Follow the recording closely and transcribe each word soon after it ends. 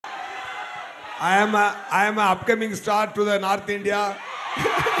I am a upcoming star to the North India.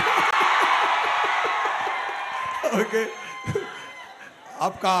 Okay.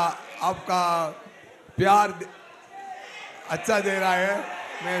 आपका प्यार अच्छा दे रहा है,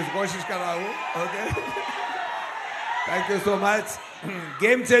 मैं कोशिश कर रहा हूँ. Okay. Thank you so much.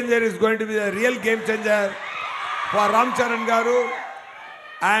 Game changer is going to be the real game changer for Ram Charan Garu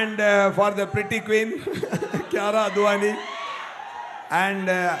and for the pretty queen Kiara Advani and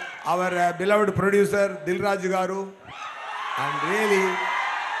our beloved producer Dilraj Garu, and really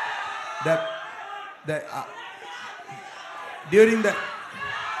the during the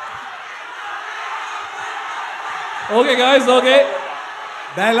Okay guys, okay.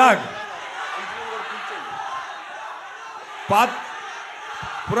 dialogue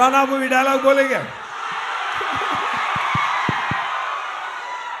पुराना movie dialogue बोलेंगे.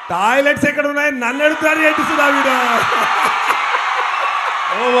 Toilets ఎక్కడ ఉన్నాయి నన్ను అడుగుతారు ఏంటి సుధా వీడు.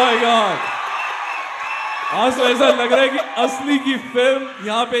 Oh my God. आज तो ऐसा लग रहा है कि असली की फिल्म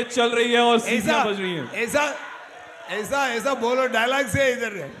यहाँ पे चल रही है और सीटियां बज रही हैं. ऐसा बोलो डायलॉग से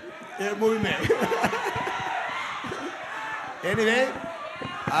इधर ये मूवी में. Anyway,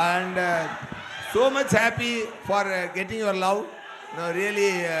 and so much happy for getting your love. No,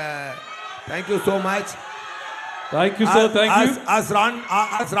 really, thank you so much. Thank you sir, thank you. As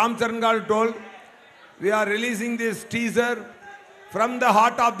Ram Charan Garu told, we are releasing this teaser from the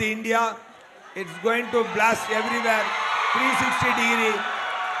heart of the India. It's going to blast everywhere, 360-degree.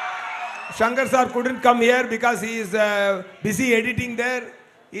 Shankar sir couldn't come here because he is busy editing there.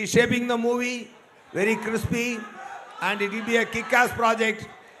 He is shaping the movie, very crispy, and it will be a kick-ass project.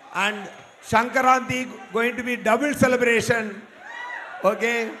 And Shankaranti going to be double celebration.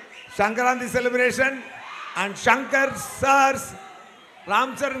 Okay, Shankaranti celebration and Shankar sir's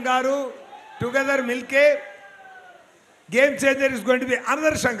Ram Charan Garu together milke game changer is going to be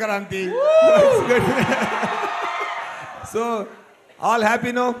another Shankaranti. So all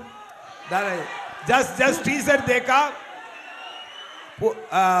happy no? Just teaser dekha.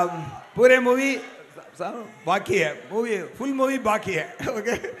 पूरे movie बाकी है, movie full movie बाकी है.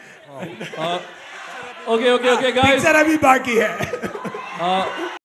 Okay. Okay guys. Picture अभी बाकी है.